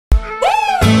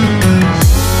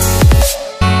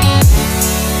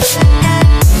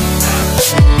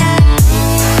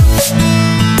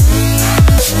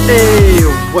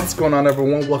What's going on,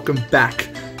 everyone? Welcome back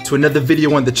to another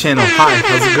video on the channel. Hi,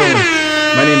 how's it going?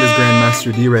 My name is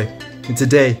Grandmaster D-Ray, and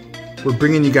today we're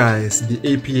bringing you guys the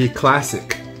APA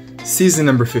Classic, season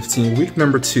number 15, week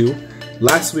number 2.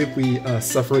 Last week we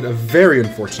suffered a very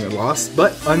unfortunate loss,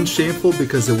 but unshameful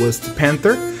because it was to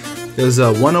Panther. It was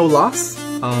a 1-0 loss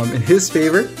in his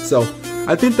favor, so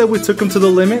I think that we took him to the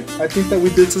limit. I think that we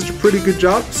did such a pretty good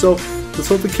job, so let's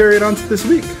hope to carry it on to this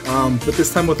week, but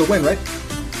this time with a win, right?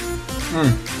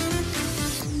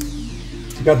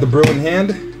 Got the brew in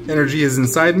hand, energy is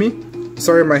inside me.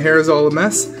 Sorry my hair is all a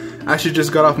mess. I actually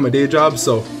just got off my day job,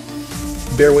 so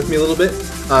bear with me a little bit.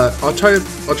 I'll try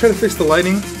to fix the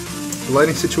lighting. The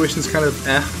lighting situation is kind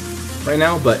of right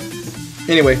now, but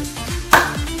anyway,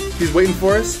 he's waiting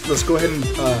for us. Let's go ahead and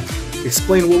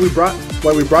explain what we brought,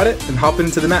 why we brought it, and hop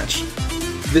into the match.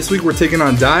 This week we're taking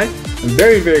on Dye. I'm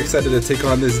very excited to take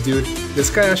on this dude. This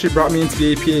guy actually brought me into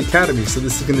the APA Academy, so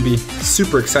this is going to be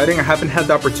super exciting. I haven't had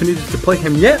the opportunity to play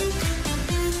him yet,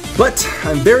 but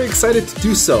I'm very excited to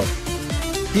do so.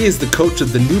 He is the coach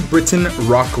of the New Britain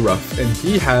Rockruff, and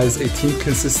he has a team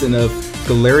consistent of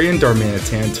Galarian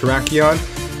Darmanitan, Terrakion,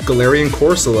 Galarian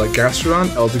Corsola, Gastrodon,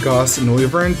 Eldegoss,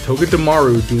 Noivern,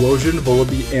 Togedemaru, Duosion,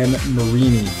 Volibee, and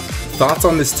Mareanie. Thoughts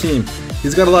on this team?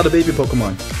 He's got a lot of baby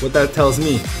Pokemon. What that tells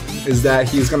me is that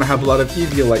he's going to have a lot of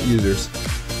Eviolite users.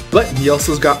 But he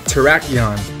also's got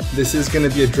Terrakion. This is going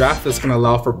to be a draft that's going to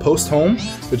allow for post-home,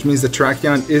 which means that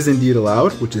Terrakion is indeed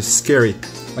allowed, which is scary.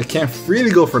 I can't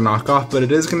freely go for knockoff, but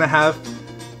it is going to have...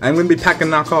 I'm going to be packing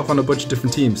knockoff on a bunch of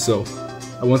different teams, so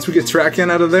once we get Terrakion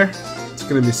out of there, it's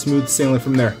going to be smooth sailing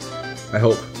from there, I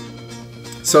hope.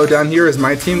 So down here is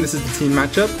my team. This is the team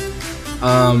matchup.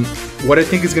 What I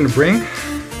think he's going to bring...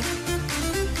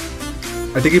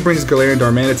 I think he brings Galarian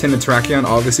Darmanitan and Terrakion.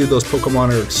 Obviously, those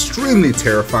Pokemon are extremely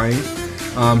terrifying.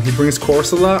 He brings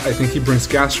Corsola. I think he brings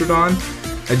Gastrodon.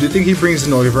 I do think he brings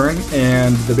Noivern,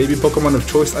 and the baby Pokemon of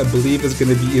choice, I believe, is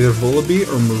going to be either Volibee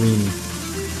or Mareanie.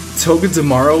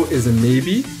 Togedemaru is a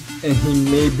maybe, and he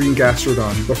may bring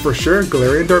Gastrodon, but for sure,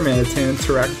 Galarian Darmanitan,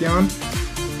 Terrakion,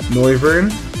 Noivern,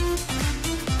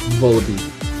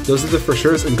 Volibee. Those are the for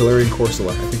sure's, and Galarian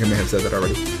Corsola. I think I may have said that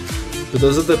already. But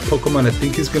those are the Pokemon I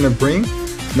think he's going to bring.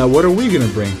 Now, what are we going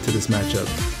to bring to this matchup?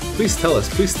 Please tell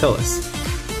us, please tell us.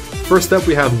 First up,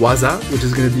 we have Waza, which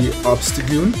is going to be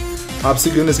Obstagoon.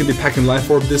 Obstagoon is going to be packing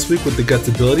Life Orb this week with the Guts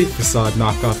ability, Facade,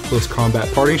 Knockoff, Close Combat,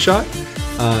 Parting Shot.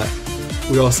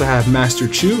 We also have Master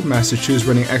Chew. Master Chew is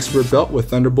running Expert Belt with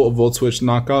Thunderbolt, Volt Switch,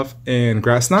 Knockoff, and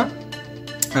Grass Knot.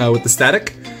 With the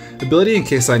Static ability, in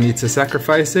case I need to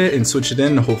sacrifice it and switch it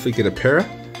in and hopefully get a para.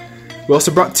 We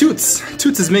also brought Toots.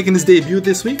 Toots is making his debut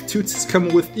this week. Toots is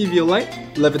coming with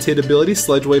Eviolite, Levitate ability,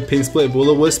 Sludge Wave, Pain Split,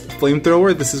 Will-O-Wisp,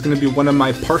 Flamethrower. This is going to be one of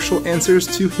my partial answers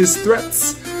to his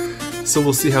threats. So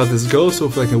we'll see how this goes. So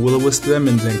hopefully I can Will-O-Wisp them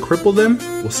and then cripple them.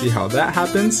 We'll see how that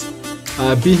happens.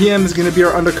 BHM is going to be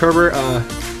our undercover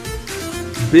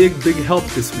big help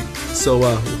this week. So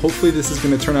hopefully this is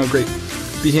going to turn out great.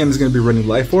 BHM is going to be running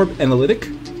Life Orb, Analytic,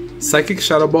 Psychic,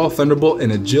 Shadow Ball, Thunderbolt,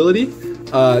 and Agility.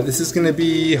 This is going to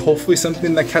be hopefully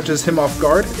something that catches him off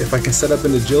guard if I can set up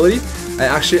an Agility. I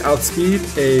actually outspeed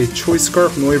a Choice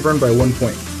Scarf Noivern by 1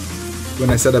 point when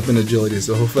I set up an Agility,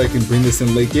 so hopefully I can bring this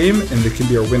in late game and it can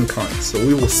be our win con. So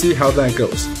we will see how that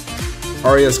goes.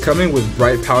 Arya is coming with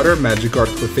Bright Powder, Magic Guard,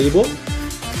 Clefable.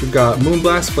 We've got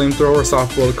Moonblast, Flamethrower,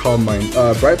 Softball, Calm Mind.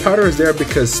 Bright Powder is there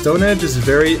because Stone Edge is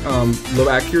very low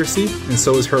accuracy, and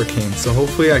so is Hurricane. So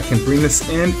hopefully I can bring this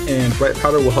in, and Bright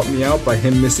Powder will help me out by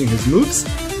him missing his moves.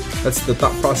 That's the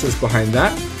thought process behind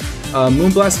that.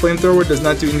 Moonblast, Flamethrower does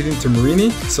not do anything to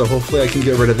Mareanie, so hopefully I can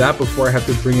get rid of that before I have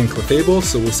to bring in Clefable.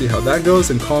 So we'll see how that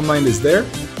goes, and Calm Mind is there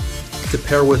to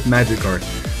pair with Magic Guard,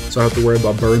 so I don't have to worry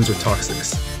about burns or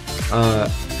toxics.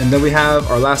 And then we have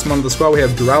our last one of the squad. We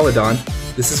have Duraludon.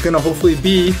 This is going to hopefully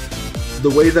be the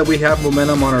way that we have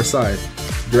momentum on our side.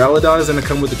 Duraludon is going to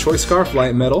come with the Choice Scarf,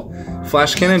 Light Metal,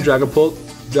 Flash Cannon, Dragon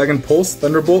Pulse,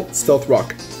 Thunderbolt, Stealth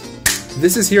Rock.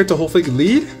 This is here to hopefully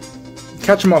lead,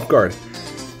 catch him off guard.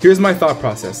 Here's my thought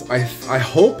process. I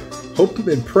hope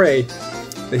and pray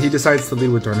that he decides to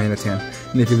lead with Darmanitan.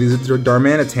 And if he leads with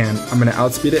Darmanitan, I'm going to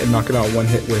outspeed it and knock it out one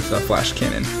hit with Flash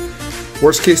Cannon.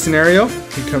 Worst case scenario,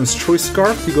 he comes Choice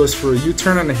Scarf, he goes for a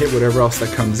U-turn and a hit whatever else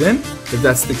that comes in. If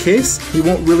that's the case, he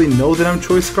won't really know that I'm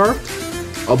Choice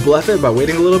Scarfed. I'll bluff it by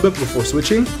waiting a little bit before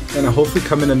switching, and I'll hopefully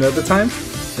come in another time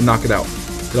and knock it out.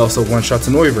 It also one-shots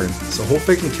an Noivern, so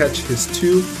hopefully I can catch his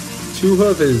two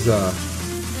of his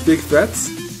big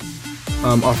threats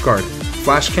off guard.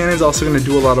 Flash Cannon is also going to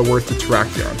do a lot of work to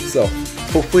Terrakion, so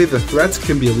hopefully the threats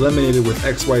can be eliminated with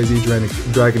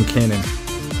XYZ Dragon Cannon.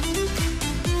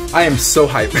 I am so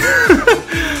hyped.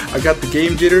 I got the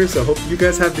game jitters, so I hope you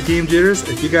guys have the game jitters.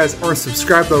 If you guys aren't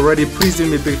subscribed already, please do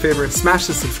me a big favor, smash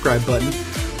the subscribe button.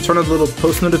 Turn on the little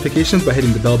post notifications by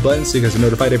hitting the bell button so you guys are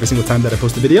notified every single time that I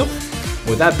post a video.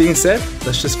 With that being said,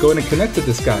 let's just go in and connect to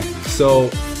this guy. So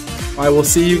I will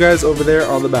see you guys over there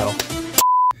on the battle.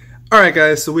 Alright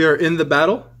guys, so we are in the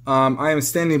battle. I am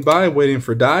standing by waiting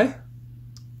for Dye.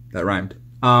 That rhymed.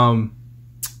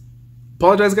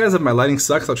 Apologize guys if my lighting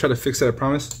sucks, I'll try to fix it, I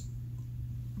promise.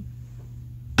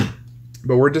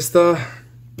 But we're just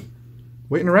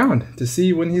waiting around to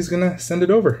see when he's gonna send it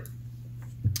over.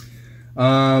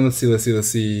 Let's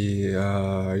see.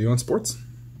 Are you on sports?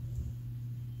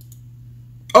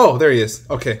 Oh, there he is.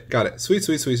 Okay, got it. Sweet.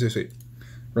 We're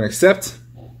gonna accept.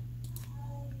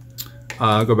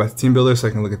 Go back to Team Builder so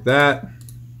I can look at that.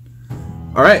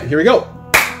 All right, here we go.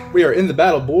 We are in the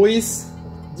battle, boys.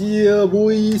 Yeah,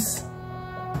 boys.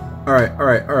 All right.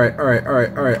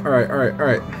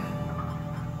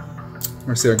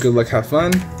 Let's see our good luck. Have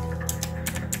fun.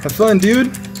 Have fun,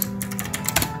 dude.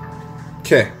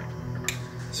 Okay.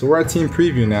 So we're at team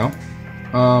preview now.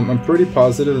 I'm pretty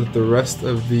positive that the rest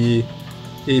of the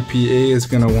APA is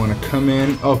gonna want to come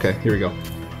in. Okay, here we go.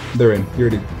 They're in. You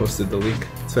already posted the link,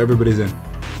 so everybody's in.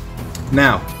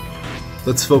 Now,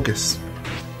 let's focus.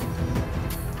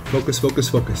 Focus.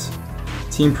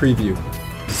 Team preview.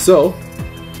 So,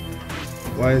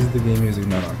 why is the game music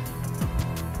not on?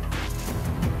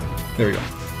 There we go.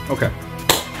 Okay.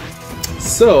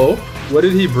 So, what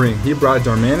did he bring? He brought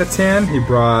Darmanitan. He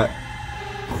brought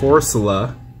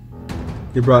Corsola,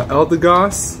 he brought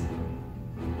Eldegoss,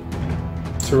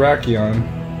 Terrakion,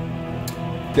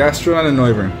 Gastrodon, and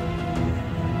Noivern.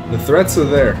 The threats are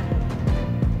there.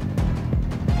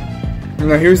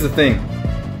 Now here's the thing.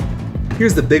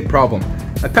 Here's the big problem.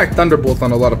 I packed Thunderbolt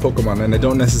on a lot of Pokemon and I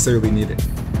don't necessarily need it.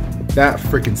 That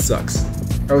freaking sucks.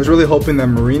 I was really hoping that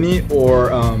Marini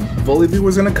or Volibee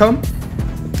was gonna come.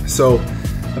 So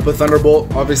I put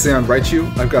Thunderbolt obviously on Raichu,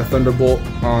 I've got Thunderbolt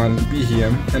on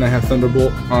Behem, and I have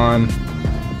Thunderbolt on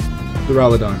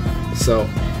Duraludon. So,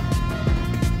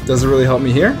 doesn't really help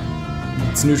me here.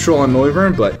 It's neutral on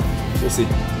Noivern, but we'll see.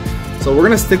 So we're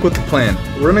going to stick with the plan.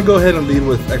 We're going to go ahead and lead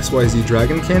with XYZ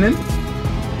Dragon Cannon,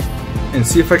 and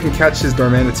see if I can catch his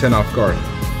Darmanitan off guard.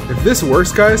 If this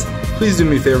works, guys, please do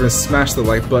me a favor and smash the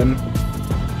like button.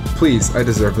 Please, I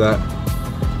deserve that.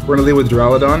 We're going to lead with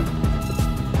Duraludon.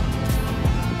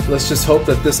 Let's just hope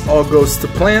that this all goes to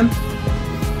plan.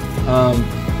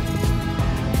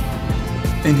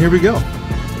 And here we go.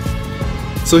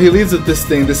 So he leads with this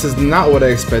thing. This is not what I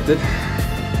expected.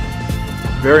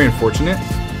 Very unfortunate.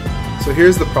 So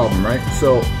here's the problem, right?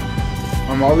 So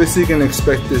I'm obviously going to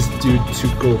expect this dude to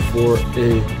go for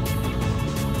a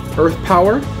Earth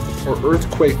Power or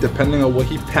Earthquake, depending on what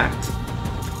he packed.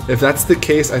 If that's the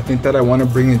case, I think that I want to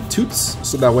bring in Toots,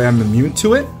 so that way I'm immune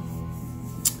to it.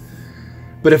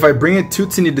 But if I bring in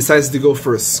Toots and he decides to go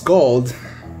for a Scald,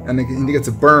 and he gets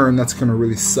a burn, that's gonna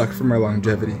really suck for my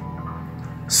longevity.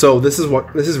 So this is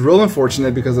real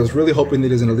unfortunate because I was really hoping that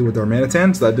he was gonna lead with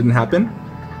Darmanitan, so that didn't happen.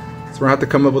 So we're gonna have to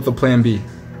come up with a plan B.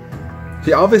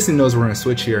 He obviously knows we're gonna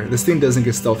switch here. This thing doesn't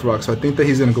get Stealth Rock, so I think that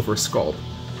he's gonna go for a Scald.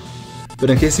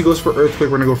 But in case he goes for Earthquake,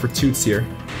 we're gonna go for Toots here.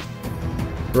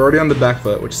 We're already on the back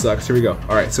foot, which sucks. Here we go.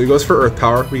 Alright, so he goes for Earth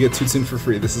Power. We get Toots in for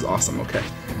free. This is awesome, okay.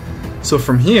 So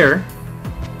from here,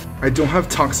 I don't have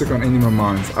Toxic on any of my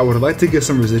mons. I would like to get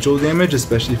some residual damage,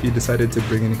 especially if he decided to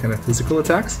bring any kind of physical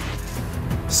attacks.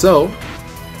 So,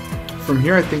 from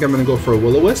here I think I'm going to go for a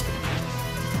Will-O-Wisp.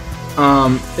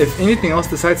 If anything else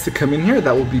decides to come in here,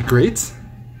 that would be great.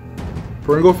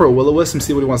 We're going to go for a Will-O-Wisp and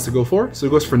see what he wants to go for. So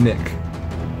he goes for Nick.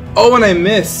 Oh, and I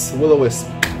miss Will-O-Wisp.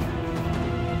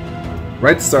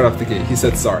 Right to start off the gate, he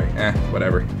said sorry.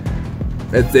 Whatever.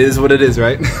 It is what it is,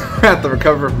 right? I have to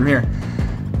recover from here.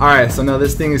 Alright, so now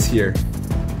this thing is here.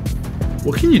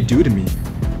 What can you do to me?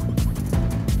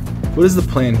 What is the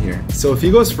plan here? So if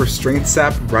he goes for Strength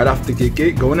Sap right off the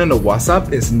gate, going into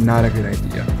Wasap is not a good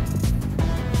idea.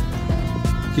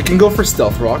 He can go for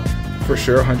Stealth Rock, for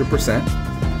sure, 100%.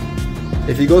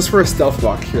 If he goes for a Stealth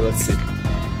Rock, here, let's see.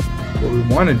 What we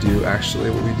want to do,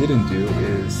 actually, what we didn't do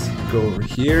is go over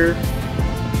here.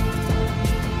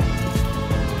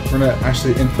 We're going to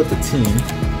actually input the team.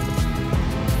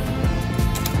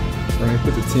 We're going to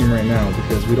put the team right now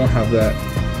because we don't have that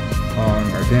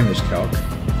on our damage calc.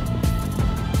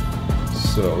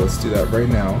 So let's do that right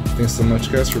now. Thanks so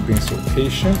much guys for being so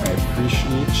patient. I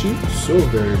appreciate you so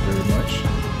very, very much.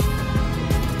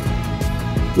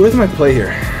 Where's my play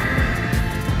here?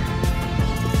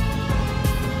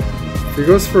 If he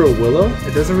goes for a Willow,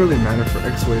 it doesn't really matter for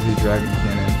XYZ Dragon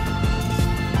Cannon.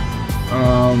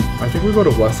 I think we go to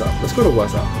Wasap. Let's go to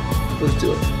Wasap. Let's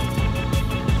do it.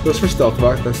 Goes for Stealth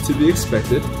Rock, that's to be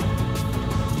expected.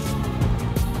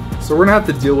 So we're gonna have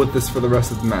to deal with this for the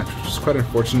rest of the match, which is quite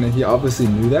unfortunate. He obviously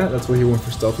knew that, that's why he went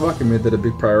for Stealth Rock and made that a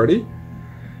big priority.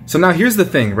 So now here's the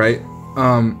thing, right?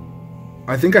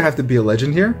 I think I have to be a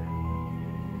legend here.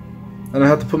 And I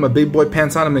have to put my big boy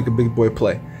pants on and make a big boy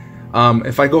play.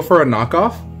 If I go for a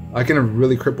knockoff, I can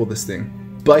really cripple this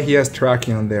thing. But he has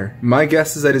Terrakion there. My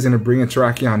guess is that he's going to bring in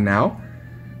Terrakion now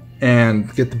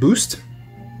and get the boost.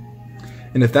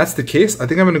 And if that's the case, I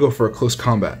think I'm going to go for a close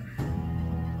combat.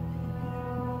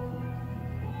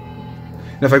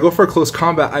 And if I go for a close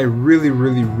combat, I really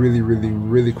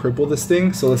cripple this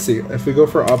thing. So let's see. If we go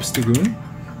for Obstagoon.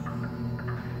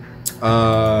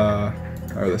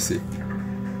 Alright, let's see.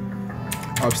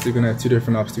 Obstagoon, I have two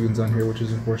different Obstagoons on here, which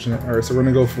is unfortunate. Alright, so we're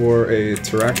going to go for a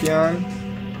Terrakion.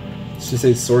 Let's just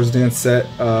say Swords Dance set.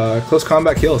 Close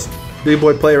combat kills. Big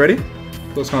boy play, ready?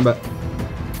 Close combat.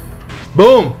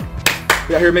 Boom!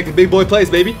 We out here making big boy plays,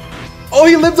 baby. Oh,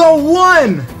 he lived on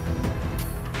one!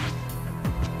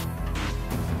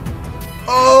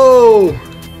 Oh!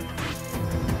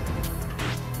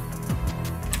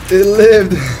 It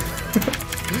lived.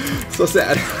 So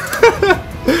sad.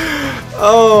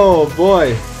 Oh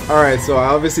boy. Alright, so I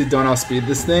obviously don't outspeed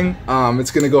this thing.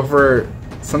 It's gonna go for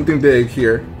something big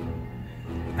here.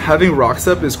 Having rocks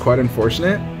up is quite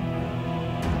unfortunate.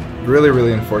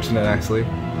 Really unfortunate, actually.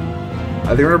 I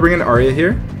think we're gonna bring in Arya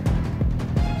here.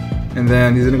 And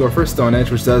then he's gonna go for a Stone Edge,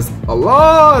 which does a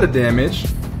lot of damage.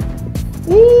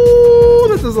 Ooh,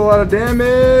 that does a lot of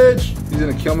damage. He's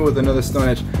gonna kill me with another Stone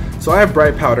Edge. So I have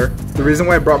Bright Powder. The reason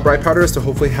why I brought Bright Powder is to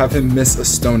hopefully have him miss a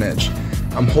Stone Edge.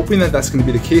 I'm hoping that that's gonna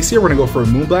be the case here. We're gonna go for a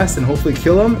Moonblast and hopefully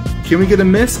kill him. Can we get a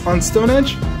miss on Stone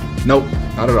Edge? Nope,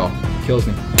 not at all. Kills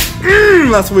me.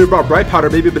 That's why we brought Bright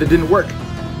Powder, baby, but it didn't work.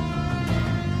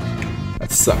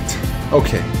 That sucked.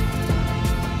 Okay.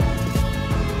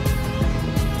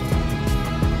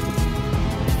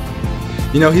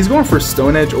 You know, he's going for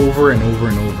Stone Edge over and over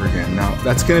and over again. Now,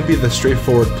 that's going to be the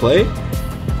straightforward play.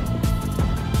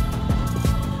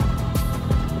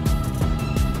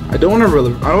 I don't want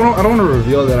to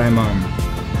reveal that I'm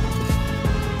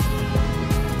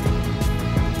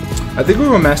I think we're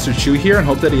going to Master Chew here and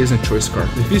hope that he isn't Choice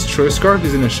Scarf. If he's Choice Scarf,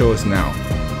 he's going to show us now.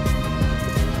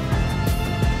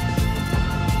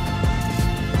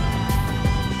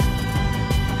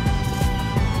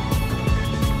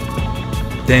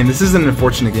 Damn, this is an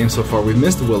unfortunate game so far. We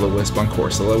missed Will-O-Wisp on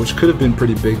Corsola, which could have been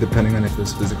pretty big depending on if it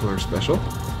was physical or special.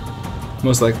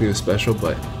 Most likely it was special,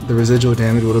 but the residual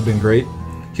damage would have been great.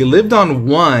 He lived on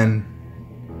one,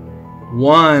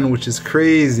 which is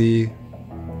crazy.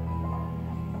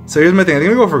 So here's my thing. I think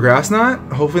we go for Grass Knot,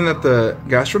 hoping that the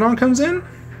Gastrodon comes in.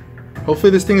 Hopefully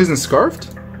this thing isn't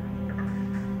scarfed.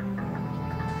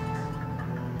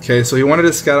 Okay, so he wanted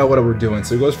to scout out what we're doing,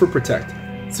 so he goes for Protect.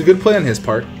 It's a good play on his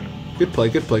part. Good play,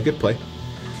 good play, good play.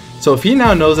 So if he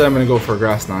now knows that I'm going to go for a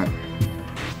Grass Knot,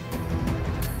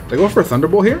 did I go for a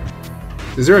Thunderbolt here?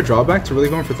 Is there a drawback to really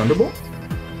going for Thunderbolt?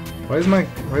 Why is my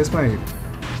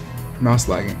mouse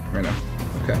lagging right now?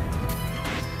 Okay.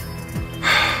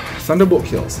 Thunderbolt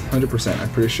kills, 100%, I'm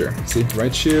pretty sure. See,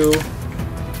 Raichu,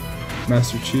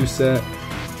 Master Chew set,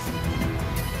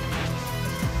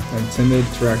 Timid,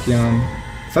 Terrakion.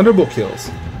 Thunderbolt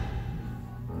kills.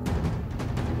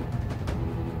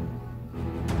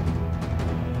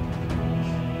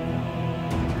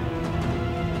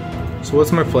 So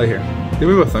what's my play here? I think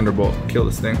we go Thunderbolt, kill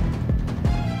this thing.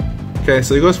 Okay,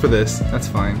 so he goes for this, that's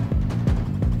fine.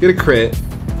 Get a crit.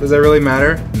 Does that really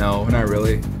matter? No, not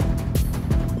really.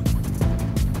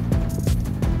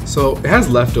 So it has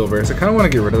leftovers. I kind of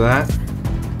want to get rid of that.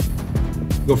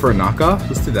 Go for a knockoff.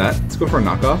 Let's do that. Let's go for a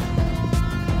knockoff.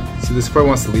 So this probably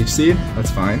wants to Leech Seed. That's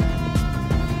fine.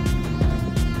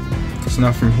 So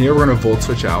now from here we're going to Volt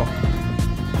Switch out.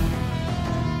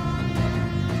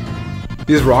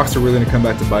 These rocks are really going to come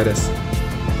back to bite us,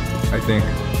 I think.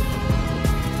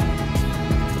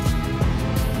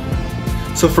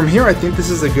 So from here I think this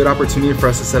is a good opportunity for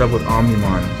us to set up with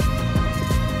Omnimon.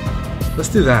 Let's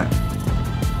do that.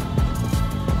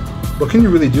 What can you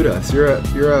really do to us? You're an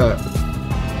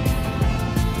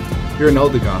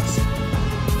Eldegoss.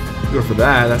 Go for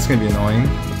that, that's gonna be annoying.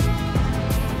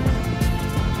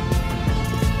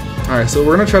 Alright, so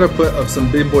we're gonna try to put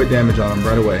some big boy damage on him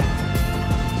right away.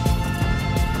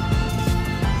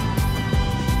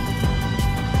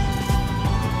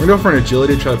 We're gonna go for an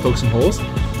agility to try to poke some holes.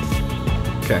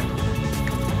 Okay.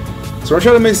 So we're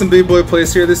trying to make some big boy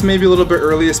plays here. This may be a little bit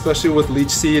early, especially with Leech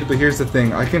Seed, but here's the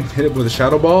thing. I can hit it with a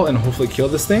Shadow Ball and hopefully kill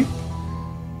this thing.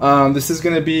 This is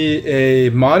going to be a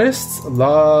modest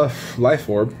Life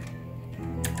Orb.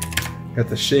 Got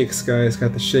the shakes, guys.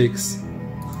 Got the shakes.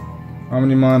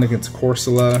 Omnimon against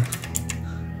Corsola.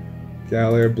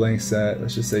 Galar, blank set.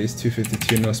 Let's just say he's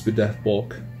 252, no speed death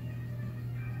bulk.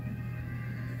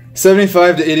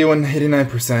 75 to 81,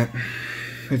 89%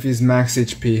 if he's max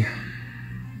HP.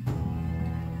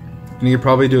 And he could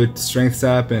probably do a strength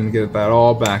sap and get that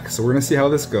all back. So we're gonna see how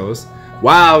this goes.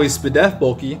 Wow, he's speed death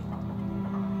bulky.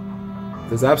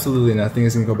 There's absolutely nothing.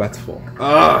 He's gonna go back to full.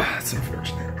 Ah, that's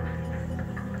unfortunate.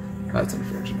 That's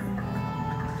unfortunate.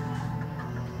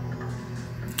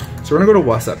 So we're gonna go to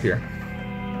what's up here.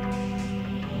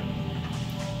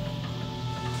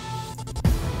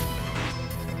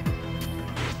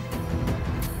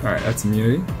 Alright, that's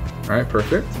immunity. Alright,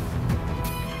 perfect.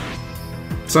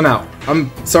 So now,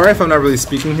 I'm sorry if I'm not really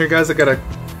speaking here, guys.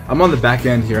 I'm on the back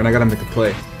end here and I gotta make a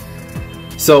play.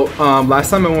 So, last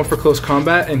time I went for close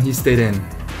combat and he stayed in.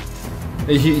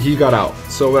 He got out.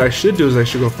 So what I should do is I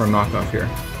should go for a knockoff here.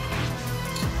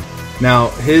 Now,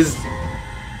 his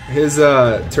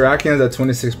Terrakian's at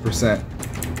 26%.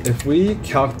 If we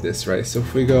calc this, right? So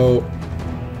if we go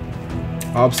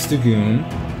Obstagoon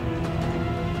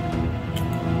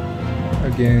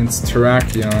against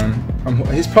Terrakion,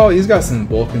 he's got some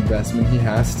bulk investment. He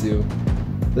has to.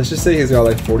 Let's just say he's got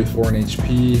like 44 in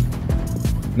HP.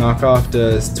 Knockoff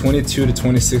does 22 to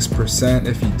 26%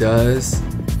 if he does.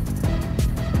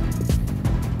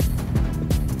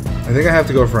 I think I have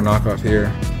to go for a knockoff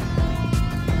here.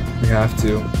 We have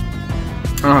to.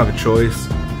 I don't have a choice.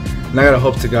 And I gotta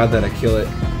hope to God that I kill it.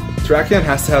 Terrakion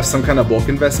has to have some kind of bulk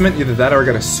investment. Either that or I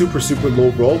got a super low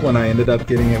roll when I ended up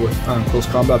getting it with close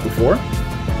combat before.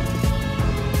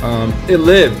 It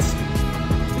lived.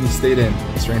 And he stayed in.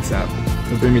 Strength sap.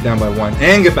 It'll bring me down by 1.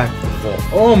 And get back to the full.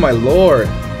 Oh my lord.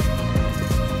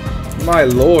 My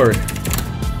lord.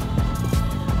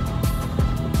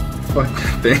 Fuck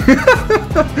that thing.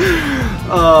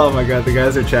 Oh my god, the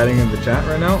guys are chatting in the chat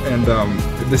right now, and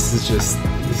this is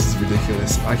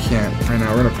ridiculous. I can't right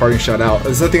now. We're gonna party shut out.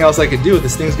 There's nothing else I could do.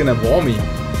 This thing's gonna wall me.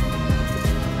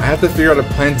 I have to figure out a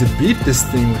plan to beat this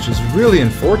thing, which is really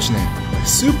unfortunate. Like,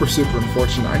 super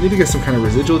unfortunate. I need to get some kind of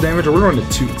residual damage, or we're going to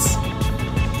Toots.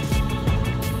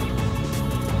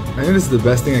 I think this is the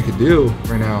best thing I could do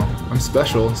right now. I'm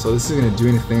special, so this isn't gonna do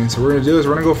anything. So what we're gonna do is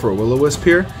we're gonna go for a Will-O-Wisp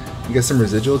here and get some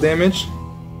residual damage.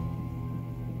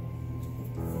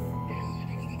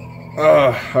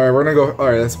 Alright, we're gonna go.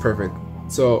 Alright, that's perfect.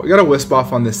 So we got a wisp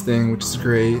off on this thing, which is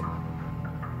great.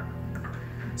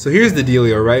 So here's the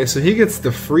dealio, right? So he gets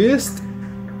the freest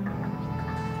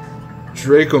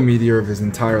Draco Meteor of his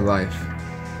entire life.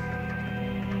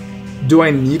 Do I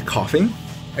need Coughing?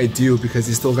 I do, because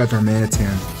he still got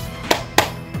Darmanitan.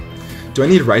 Do I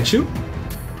need Raichu?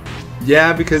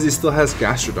 Yeah, because he still has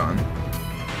Gastrodon.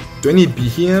 Do I need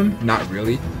Behem? Not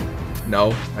really.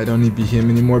 No, I don't need Behem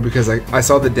anymore because I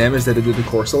saw the damage that it did to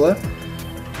Corsola,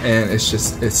 and it's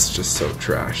just so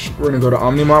trash. We're gonna go to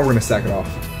Omnimon, we're gonna sack it off.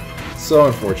 So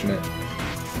unfortunate.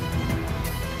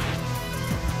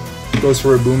 Goes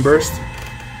for a Boom Burst.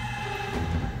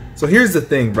 So here's the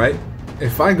thing, right?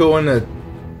 If I go into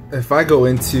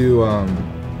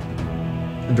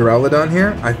Duraludon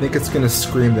here, I think it's gonna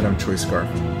scream that I'm Choice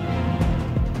Scarfed.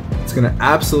 It's gonna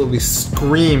absolutely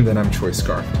scream that I'm Choice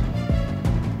Scarfed.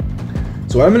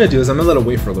 So what I'm gonna do is I'm gonna let it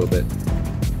wait for a little bit.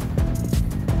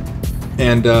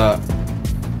 And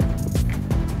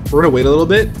we're gonna wait a little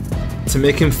bit to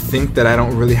make him think that I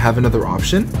don't really have another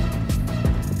option.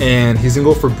 And he's gonna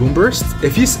go for Boom Burst.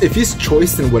 If he's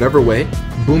choiced in whatever way,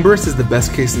 Boom Burst is the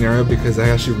best case scenario because I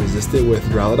actually resist it with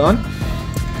Duraludon.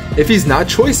 If he's not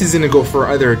choiced, he's gonna go for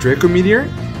either a Draco Meteor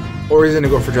or he's gonna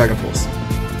go for Dragon Pulse.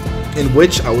 In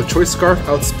which I would Choice Scarf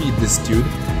outspeed this dude,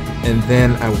 and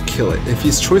then I will kill it. If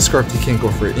he's Choice Scarfed, he can't go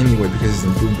for it anyway because he's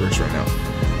in Boom Burst right now.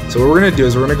 So what we're gonna do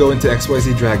is we're gonna go into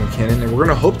XYZ Dragon Cannon, and we're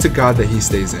gonna hope to God that he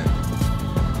stays in.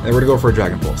 And we're gonna go for a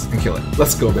Dragon Pulse and kill it.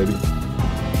 Let's go, baby.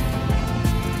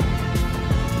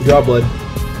 Draw blood.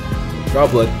 Draw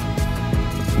blood.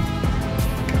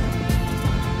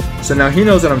 So now he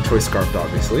knows that I'm Choice Scarfed,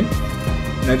 obviously.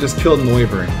 And I just killed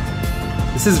Noivern.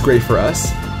 This is great for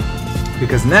us,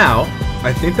 because now,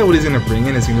 I think that what he's gonna bring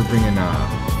in is gonna bring in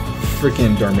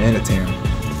freaking Darmanitan.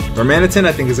 Darmanitan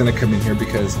I think is gonna come in here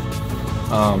because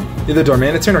either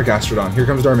Darmanitan or Gastrodon. Here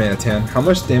comes Darmanitan. How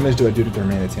much damage do I do to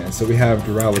Darmanitan? So we have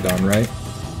Duraludon, right?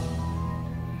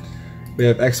 We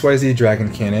have XYZ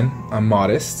Dragon Cannon. I'm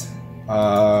modest.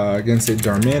 Against a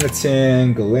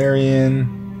Darmanitan,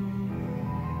 Galarian.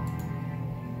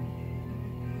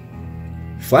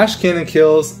 Flash Cannon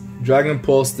kills. Dragon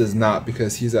Pulse does not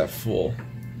because he's at full,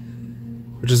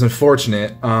 which is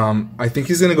unfortunate. I think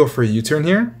he's gonna go for a U-turn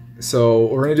here. So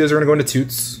what we're gonna do is we're gonna go into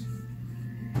Toots.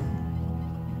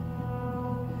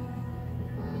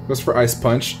 Goes for Ice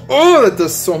Punch. Oh, that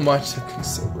does so much. That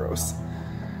thing's so gross.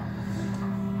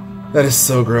 That is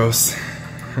so gross.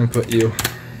 I'm gonna put you.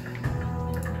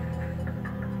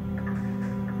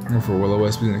 I'm going for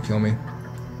Will-O-Wisp. He's gonna kill me.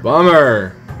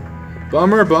 Bummer.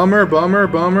 Bummer, bummer, bummer,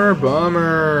 bummer,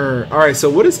 bummer. Alright, so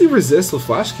what does he resist with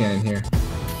Flash Cannon here?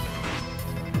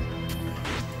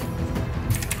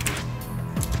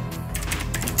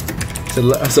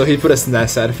 So he put that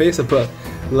sad face. I put,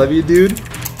 love you, dude,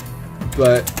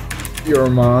 but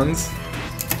your Mons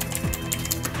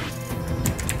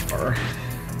are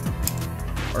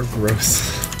gross.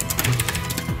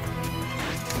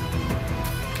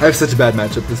 I have such a bad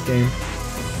matchup this game.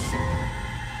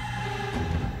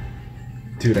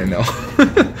 Dude, I know.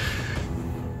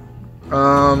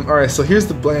 Alright, so here's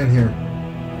the plan here.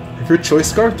 If you're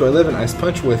Choice Scarf, do I live in Ice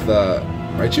Punch with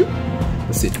Raichu?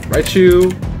 Let's see.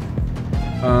 Raichu.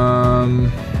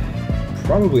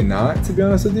 Probably not, to be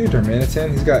honest with you.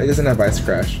 Darmanitan, he doesn't have Ice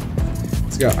Crash.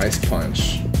 He's got Ice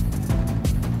Punch.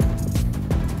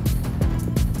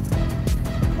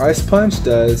 Ice Punch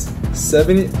does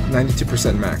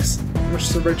 92% max. How much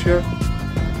does the Raichu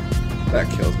have? That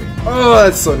kills me. Oh,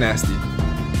 that's so nasty.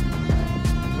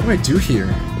 What do I do here?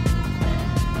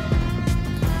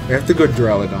 We have to go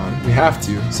Duraludon. We have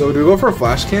to. So do we go for a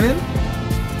Flash Cannon?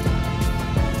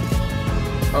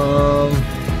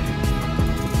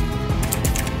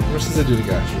 How much does it do to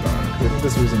Gastrodon? I think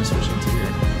that's what he's gonna switch into here.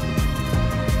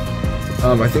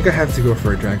 I think I have to go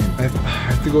for a Dragon. I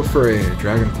have to go for a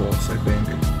Dragon Pulse, I think.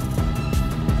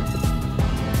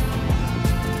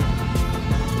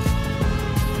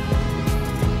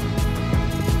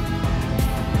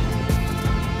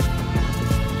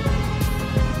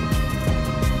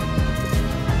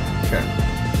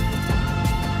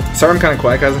 Sorry I'm kind of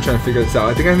quiet, guys. I'm trying to figure this out.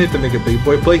 I think I need to make a big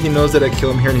boy play. He knows that I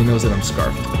kill him here, and he knows that I'm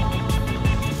Scarfed.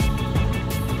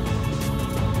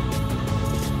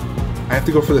 I have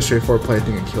to go for the straightforward play, I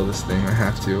think, and kill this thing. I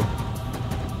have to.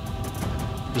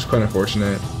 Just quite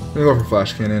unfortunate. I'm gonna go for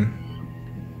Flash Cannon.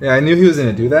 Yeah, I knew he was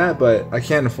gonna do that, but I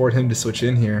can't afford him to switch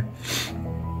in here.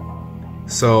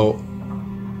 So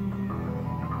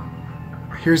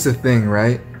here's the thing,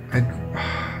 right?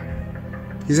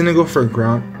 He's gonna go for a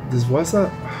ground. This was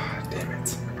a.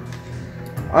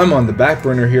 I'm on the back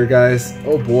burner here, guys.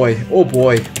 Oh boy, oh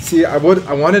boy. See, I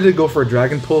wanted to go for a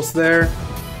Dragon Pulse there.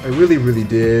 I really, really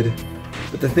did.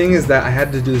 But the thing is that I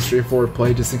had to do the straightforward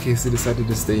play just in case they decided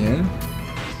to stay in,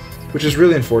 which is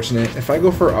really unfortunate. If I go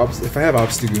for if I have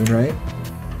Obstagoon, right?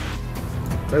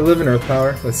 Do I live in Earth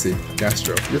Power? Let's see.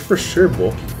 Gastro. You're for sure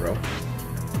bulky, bro.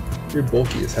 You're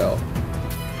bulky as hell.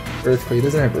 Earthquake. He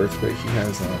doesn't have Earthquake. He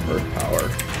has Earth Power.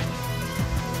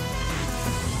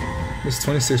 It's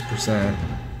 26%.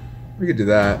 We could do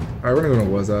that. Alright, we're gonna go to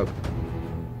Was Up.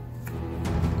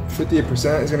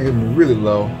 58% is gonna get me really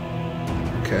low.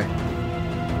 Okay.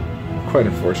 Quite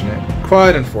unfortunate.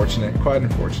 Quite unfortunate. Quite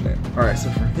unfortunate. Alright, so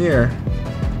from here.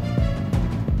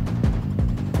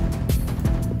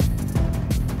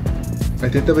 I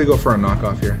think that we go for a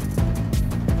knockoff here.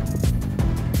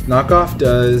 Knockoff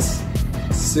does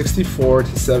 64 to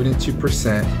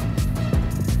 72%.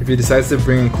 If he decides to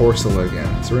bring in Corsola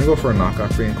again. So we're gonna go for a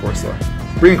knockoff, bring in Corsola.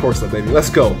 Bring in Corsola, baby. Let's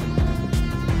go.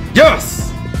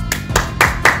 Yes!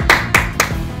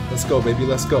 Let's go, baby.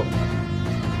 Let's go.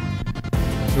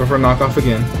 Go for a knockoff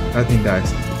again. That thing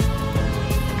dies.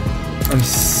 I'm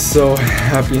so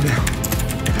happy now.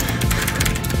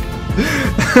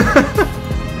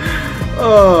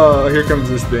 Oh, here comes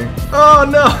this thing. Oh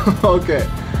no! Okay.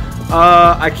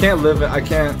 I can't live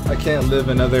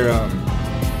another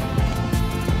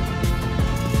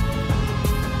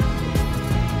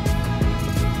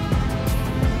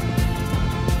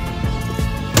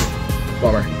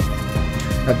bummer.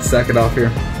 Have to sack it off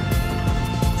here.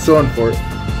 So unfortunate.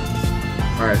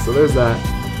 Alright, so there's that.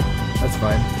 That's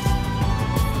fine.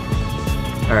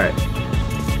 Alright.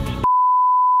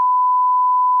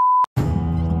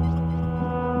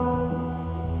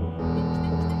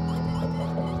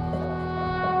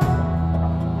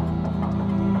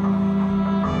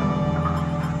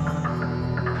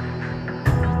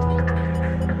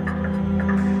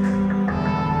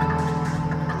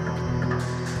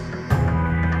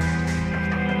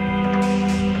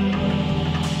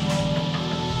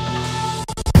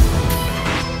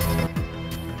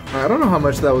 I don't know how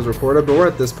much that was recorded, but we're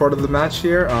at this part of the match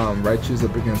here. Raichu's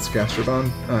up against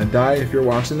Gastrodon. Dye, if you're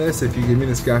watching this, if you give me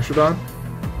this Gastrodon.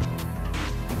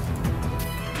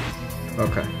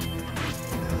 Okay.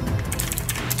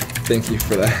 Thank you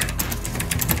for that.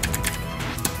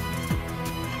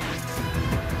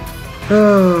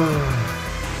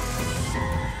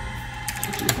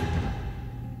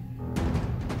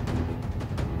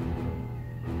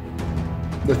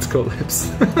 Let's go,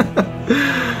 Lips.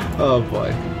 Oh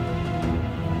boy.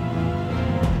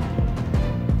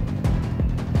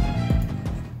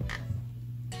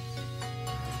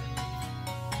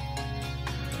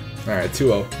 Alright,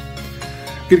 2-0.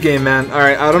 Good game, man.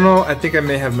 Alright, I don't know. I think I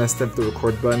may have messed up the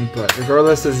record button, but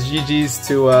regardless, it's GG's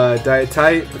to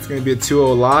DyeItTight. It's going to be a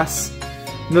 2-0 loss.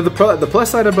 You know, the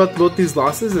plus side about both these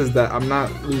losses is that I'm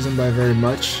not losing by very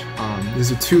much. These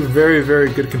are two very,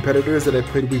 very good competitors that I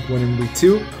played week 1 and week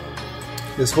 2.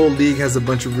 This whole league has a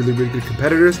bunch of really, really good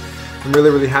competitors. I'm really,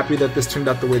 really happy that this turned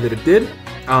out the way that it did.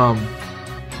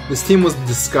 This team was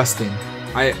disgusting.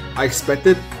 I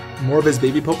expected more of his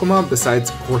baby Pokemon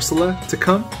besides Corsola to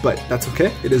come, but that's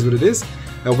okay. It is what it is.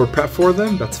 I over-prepped for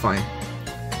them. That's fine.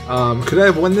 Could I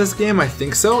have won this game? I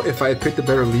think so, if I had picked a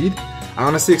better lead. I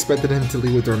honestly expected him to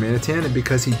lead with Darmanitan, and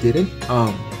because he didn't,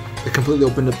 it completely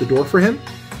opened up the door for him.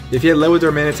 If he had led with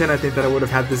Darmanitan, I think that I would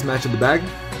have had this match in the bag.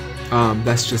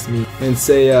 That's just me. And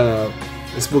say,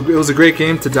 it was a great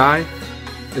game to die.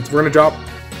 We're going to drop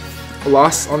a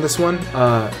loss on this one.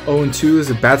 0-2 is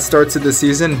a bad start to the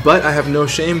season, but I have no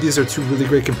shame. These are two really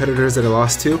great competitors that I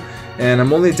lost to, and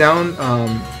I'm only down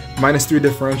 -3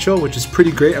 differential, which is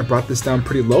pretty great. I brought this down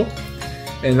pretty low,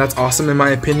 and that's awesome in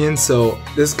my opinion. So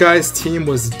this guy's team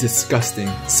was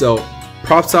disgusting. So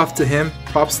props off to him.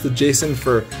 Props to Jason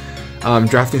for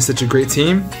drafting such a great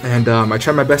team, and I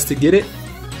tried my best to get it.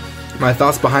 My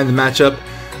thoughts behind the matchup: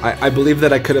 I believe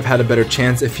that I could have had a better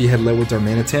chance if he had led with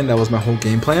Darmanitan. That was my whole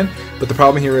game plan. But the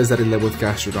problem here is that he led with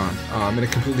Gastrodon. And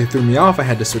it completely threw me off. I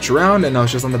had to switch around, and I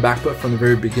was just on the back foot from the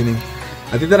very beginning.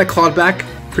 I think that I clawed back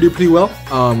pretty well.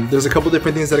 There's a couple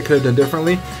different things that I could have done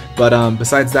differently. But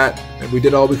besides that, we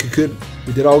did all we could.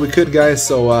 We did all we could, guys.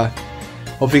 So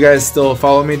hope you guys still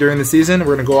follow me during the season.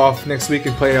 We're going to go off next week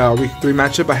and play our week 3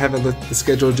 matchup. I haven't looked at the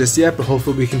schedule just yet, but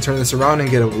hopefully we can turn this around and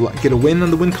get a win on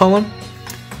the win column.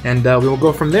 And we will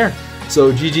go from there.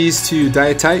 So GG's to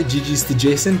DyeItTight, GG's to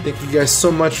Jason. Thank you guys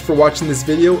so much for watching this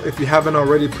video. If you haven't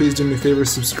already, please do me a favor,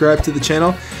 subscribe to the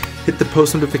channel. Hit the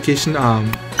post notification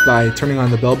by turning on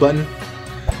the bell button.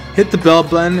 Hit the bell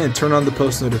button and turn on the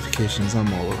post notifications.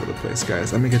 I'm all over the place,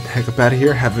 guys. I'm gonna get the heck up out of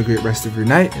here. Have a great rest of your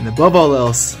night, and above all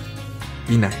else,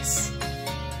 be nice.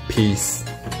 Peace.